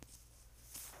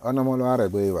Ona molo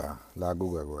aregwe wa la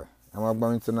gugwe. Ama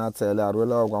gba internet tele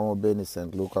arwela ogwa mo be ni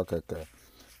St. Luca keke.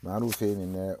 Maru fe ni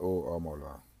ne o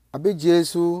omolo. Abi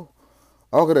Jesu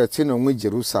ogre tino nwi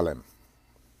Jerusalem.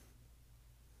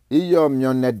 Iyo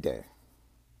myonede.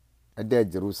 Ede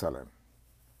Jerusalem.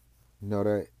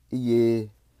 Nore iye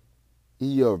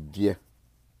iyo bie.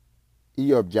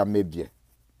 Iyo bia mebie.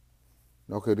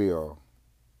 Nokirio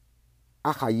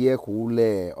aka ye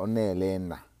kule onele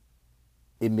na.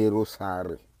 Emero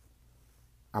sare.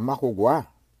 Amako gwa.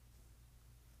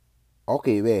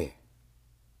 Okay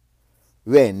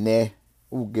we ne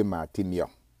uge matimio.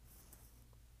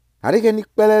 Harike ni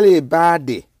pelele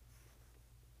bade.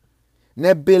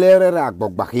 Ne belere ra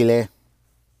gbogbakile.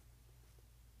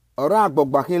 Ora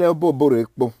gbogbakile oboboro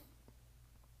ekpo.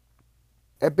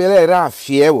 E belere ra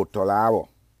fie wotolawo.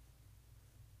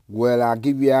 Gwela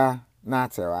gibia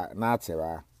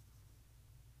natewa.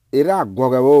 Ira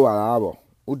gbogewo walawo.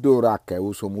 Udo rake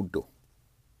usomudo.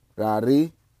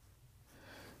 Rari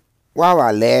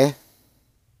wawale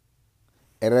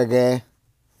erege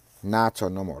nacho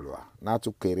nomolwa.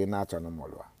 Nacho kere nacho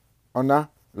nomolwa. Ona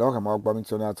loka mogba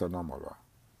mito nacho nomolwa.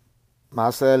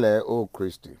 Masele o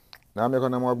Christi. Na me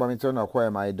kona mogba mito na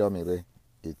kwa ma idomire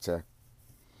iche.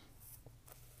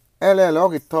 Ele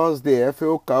loki Thursday efe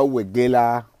oka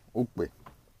wegela ukpe.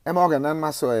 Ema oge nan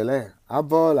maso ele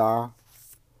abola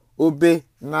obe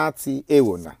nati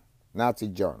ewona nati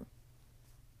John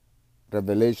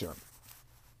Revelation.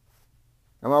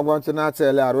 Ema gwanti nati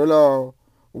ele arwelo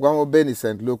ugwamo beni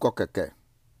St. Luca keke.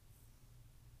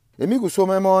 Emi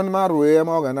kusome mon marwe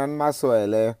ema oge nan maso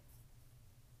ele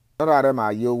norare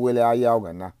ma yo wele aya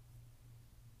oge na.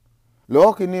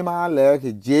 Loki ni ma le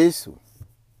ki Jesu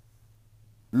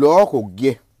loko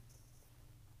gie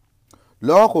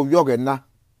loko yoge na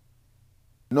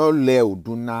no le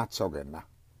udu na choge na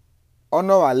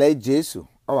ono wale Jesu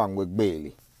owa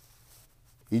nwegbeli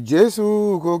I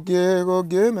Jesu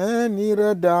goge me ni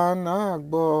reda na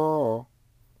gbo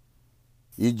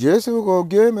I Jesu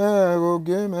goge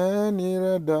me ni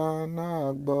reda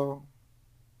na gbo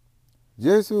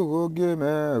Jesu goge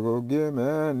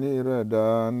me ni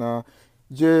reda na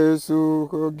Jesu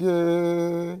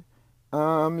goge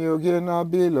ami oge na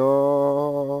bilo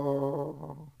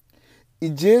I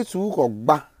Jesu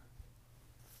kogba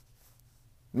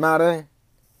mare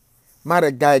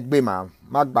ga egbe ma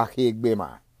magba ke egbe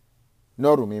ma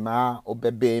norumi ma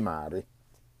obebe mare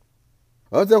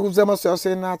ote kuzemo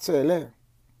se na tele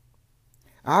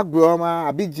agbo ma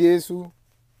abi Jesu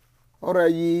ora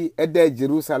yi ede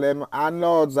Jerusalem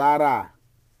ano zara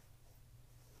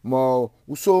mo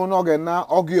uso no ge na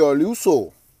ogioli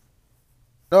uso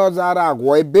no zara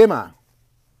agwo ebe ma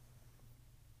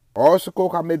osuko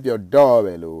ka mebi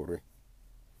odowe lore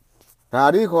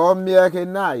tari ko mieke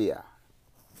na ya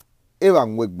ewa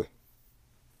nwegbe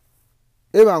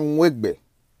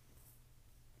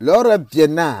lore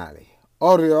bienale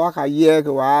ori aka ye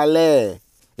wale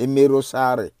emero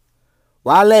sare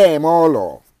wale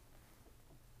molo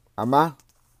ama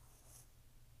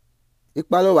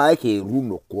ikpalo wa ke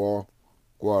runo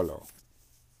kwolo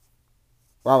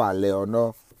wa wale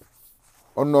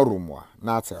ono rumwa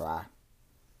na tewa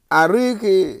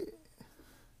ariki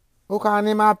oka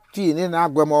ni ma ti ni na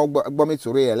gbomi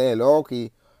tori ele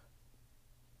loki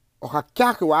oka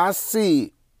kyak wa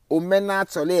si o mena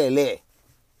tole ele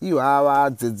iwa wa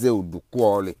dzedze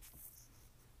odukwole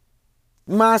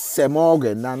ma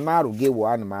semoge na maruge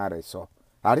wa na mare so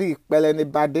ari pele ni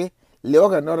bade le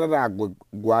oge no ra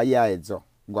gwa ya ezo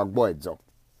gwagbo ezo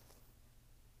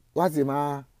wazi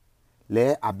ma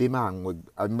le abima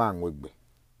nwegbe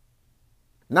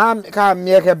na ka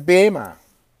mieke bema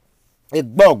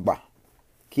egbogba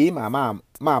ki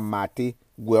ma mati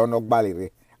gwe ono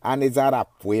gbalire anizara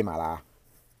pue mala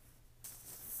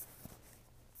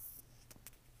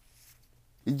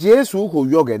Jesu ko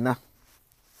yoge na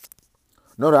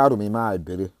nora arumi ma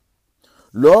ebere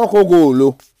lo ko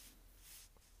golo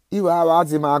iwa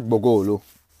wazi ma gbogolo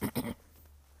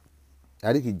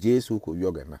ari ki Jesu ko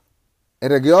yoge na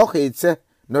erege o khetse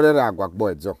nora ra gwagbo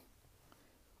ezo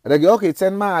erege o khetse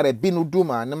ma re binu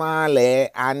duma na ma le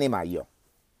animayo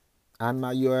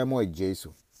emo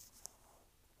Jesu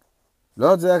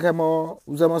Lord zeke mo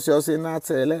uzemo se na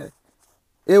tele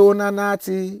eona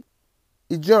nati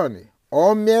I John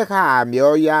o mie ka mi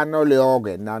o ya no le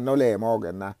oge na no le mo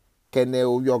oge na kene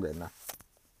o yoge na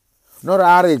no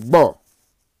ra re gbo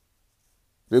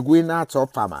regui na to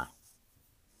fama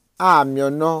mi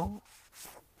no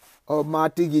o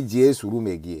mati gi Jesu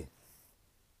rumegie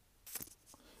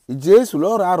I Jesu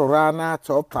lo ra ro na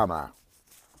to fama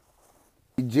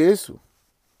I Jesu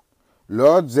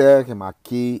Lord zeke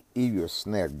maki iyo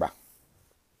snegba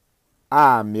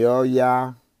amio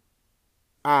ya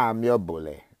amio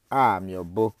bole amio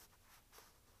bo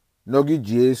nogi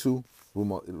Jesu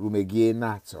rumegie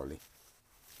natsoli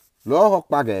lo ho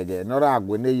pagege nora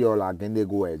agwene yo la gene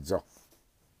go ezo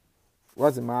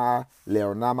wasi ma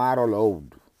leona maro lo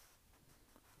udu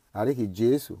ari ki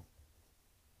Jesu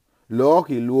lo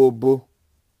ki luobo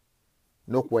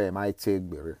no kwe ma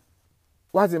itegbere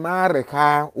wasi ma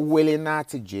reka uwele na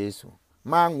ti Jesu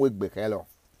ma nwegbe kelo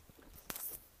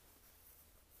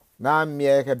na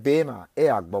mie ke bema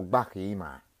agbogba ki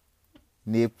ma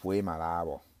ne pue ma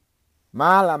lawo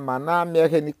ma la mana mie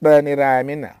ke ni pe ni ra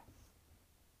mi na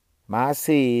ma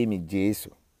se mi Jesu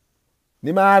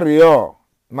ni ma rio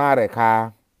ma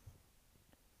reka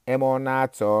emo na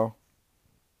to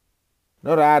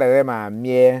no ra re ma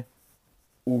mie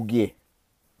ugie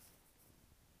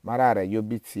marare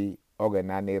yobiti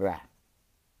ogena nira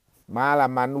mala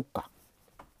manuka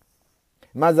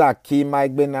maza ki ma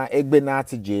egbe na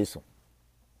ti Jesu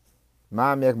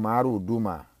ma mek maru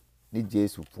duma ni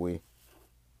Jesu pue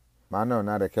mana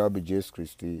na re ke obi Jesu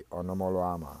Christi onomolo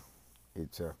ama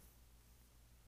ite